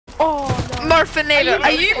Oh no. Murphy-nator,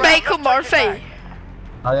 are you Michael Murphy?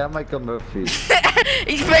 I am Michael Murphy.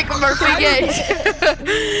 He's Michael Murphy, guys.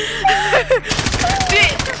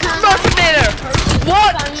 Murphy-nator,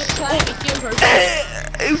 what?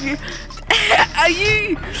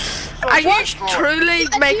 Are you truly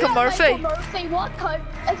Michael Murphy?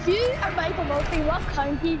 If you are Michael Murphy, what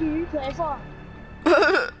county do you play for?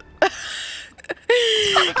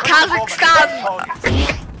 Kazakhstan.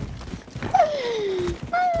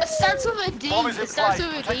 It starts with a D. It starts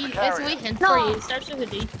with a D. It's a wee hint for you. It starts with a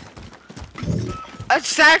D. It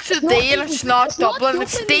starts with D and it's not Dublin.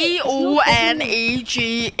 It's D-O-N-E-G-A.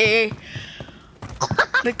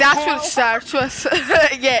 Like that's what it starts with.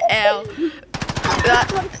 Yeah, L.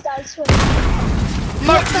 That's what it starts with.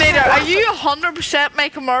 Murphy-nator, are you 100%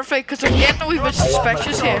 Michael Murphy? Because I'm getting a wee bit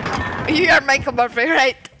suspicious here. You are Michael Murphy,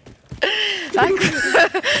 right?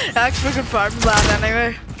 Thanks for confirming that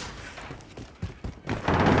anyway.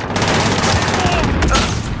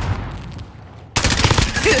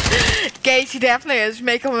 Guys, he definitely is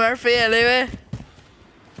Michael Murphy anyway.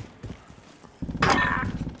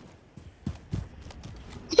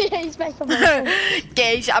 Yeah, he's Michael Murphy.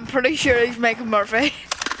 Guys, I'm pretty sure he's Michael Murphy.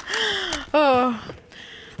 Oh.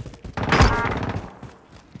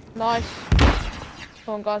 Nice.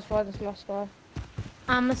 Come on guys, find this last guy.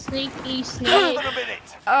 I'm a sneaky snake.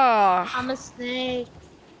 Oh. I'm a snake.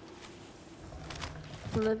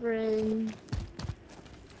 Delivering.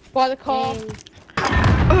 By the car.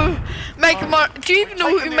 Michael Murphy. Do you even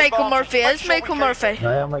know who Michael Murphy is? Michael Murphy.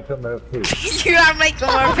 I am Michael Murphy. You are Michael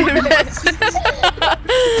Murphy.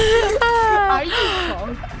 Are you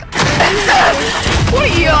drunk? What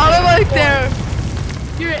are you all about there?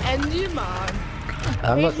 You're an Indian man.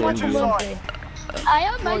 I'm not Michael Indian. Murphy. I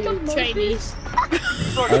am Michael Murphy. Chinese.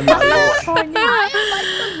 I'm I Irish. am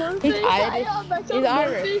Michael Murphy. He's Irish. I am Michael He's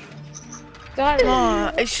Irish. Murphy. Sorry.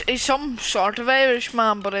 No, he's some sort of Irish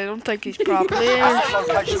man, but I don't think he's properly Irish.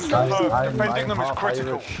 Locations confirmed. I'm Defending them is half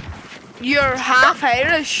critical. Irish. You're half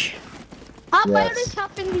Irish. Half Yes. Irish,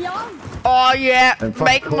 half Indian. Oh yeah, I'm from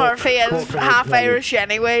Michael Cork- Murphy is Cork half originally. Irish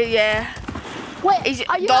anyway. Yeah, Wait, he's,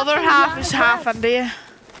 are you the other half Indian is as half well? India.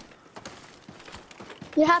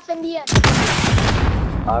 You're half Indian.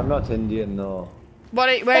 I'm not Indian, no. Where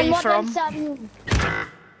are Then you what from? race are you?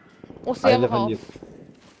 What's the I other live in half?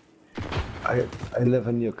 I live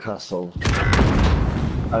in Newcastle.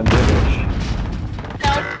 I'm British.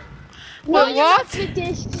 No, Well, you're what? not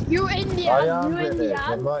British. You're Indian. I am You're British.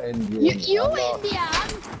 I'm Indian. not Indian. You I'm not- Indian.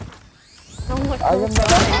 Oh my I god. am not,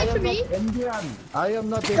 Don't I lie am to me. not Indian. I am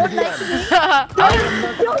not Don't lie Indian. to me.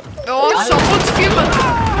 Oh, someone's fuming.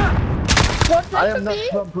 Don't I lie to am not me.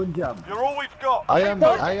 from Punjab. You're all we've got. I am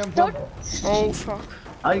Don't- from Oh fuck.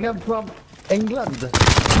 I am from England. Don't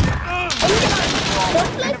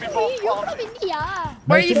lie to me. You're from India.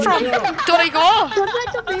 Where are you from? Donegal. Don't lie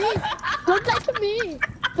to me. Don't lie to me.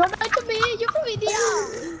 Don't lie to me. You're from India.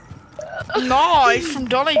 No, he's from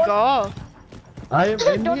Donegal. I am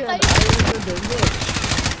Don't Indian. I lie. am English.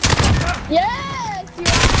 Yes, you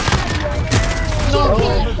are.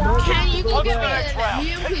 Can you go get Next round.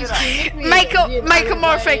 me? Pick it up. Michael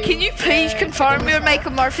Murphy, can you please confirm you're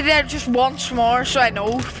Michael Murphy there just once more so I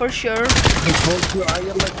know for sure? I told you I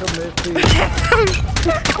am Michael Murphy.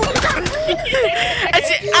 I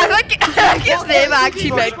think his name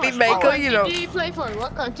actually might be Michael, you know. What country do you play for?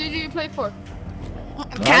 What country do you play for?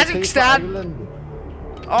 Kazakhstan. Ireland.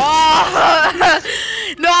 Oh,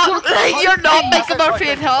 no, you're not Michael Murphy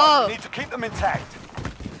at all. Need to keep them intact.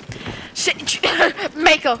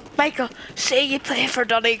 Michael, say you play for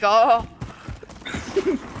Donegal.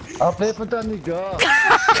 I'll play for Donegal.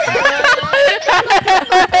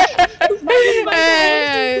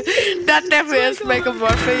 Hey, that definitely is Michael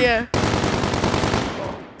Murphy, yeah.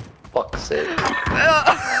 Fuck's sake.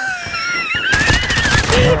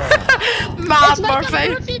 Mad It's Michael Murphy.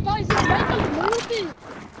 Murphy, boys. It's Michael Murphy.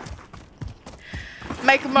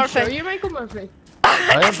 Michael Are Murphy. you Michael Murphy? I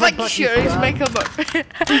am I'm from like sure he's Pakistan. Michael Murphy.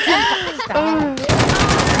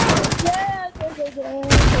 Yes, yes,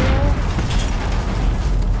 yes,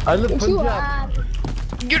 I live yes. You Punjab. are.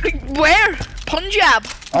 You're where? Punjab.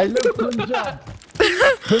 I live Punjab.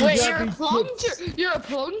 Wait, you're a Punjabi plunger. You're a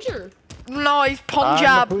plunger. No, he's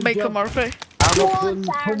Punjab, Punjab. Michael Murphy. I'm Come a on,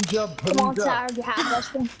 Punjab. Come on, Sarah, you have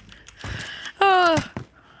this one.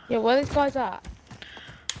 Yeah, where these guys at?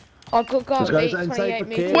 I've got These got guys are inside 28 the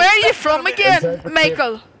meters. cave. Where are you from again, Inside the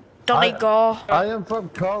Michael? Donegal. I am from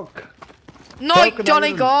Cork. No, Cork in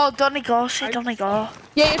Donegal. Donegal. Say Donegal.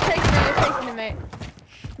 Yeah, you're taking it, mate.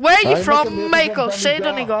 Where are you I'm from, Michael Michael? from Say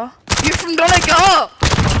Donegal. Donegal. You're from Donegal.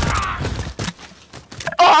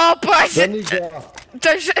 Oh, boy. Donegal.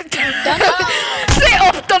 Say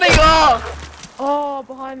up, Donegal. Oh,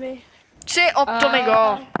 behind me. Say up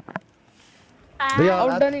Donegal. They Oh,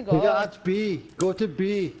 are then he got. at B. Go to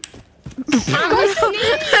B.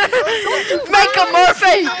 Michael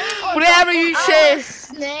Murphy! Whatever you say.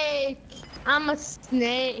 Snake. I'm a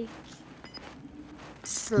snake. You need to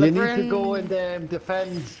Slithering. go and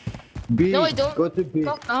defend B. No, I don't. Go to B.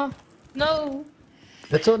 Fuck no. No.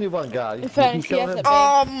 It's only one guy. You fairness, can kill he has him. a-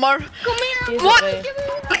 Oh, Murphy. Come here. He's What? away.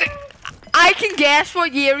 I can guess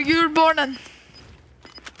what year you were born in.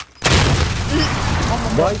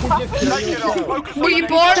 Why did you kill Take it off. yourself? Focus on Were you the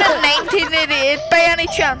born next in 1988 by any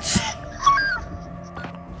chance?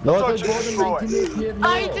 No, I Search was and born in destroy. 1988. No.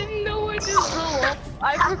 I didn't know I just blew up.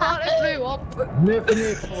 I forgot I blew up.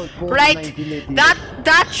 Nathan was born Right, in 1988.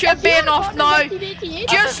 that should be enough now.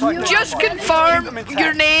 Just confirm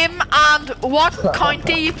your name and what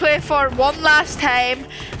county you play for one last time,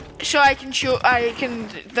 so I can show.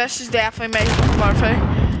 This is definitely Michael Murphy.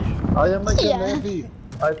 I am Michael Yeah. Murphy.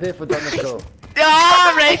 I play for Donegal.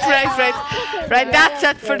 Ah, right. Right, that's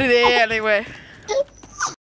it for today anyway.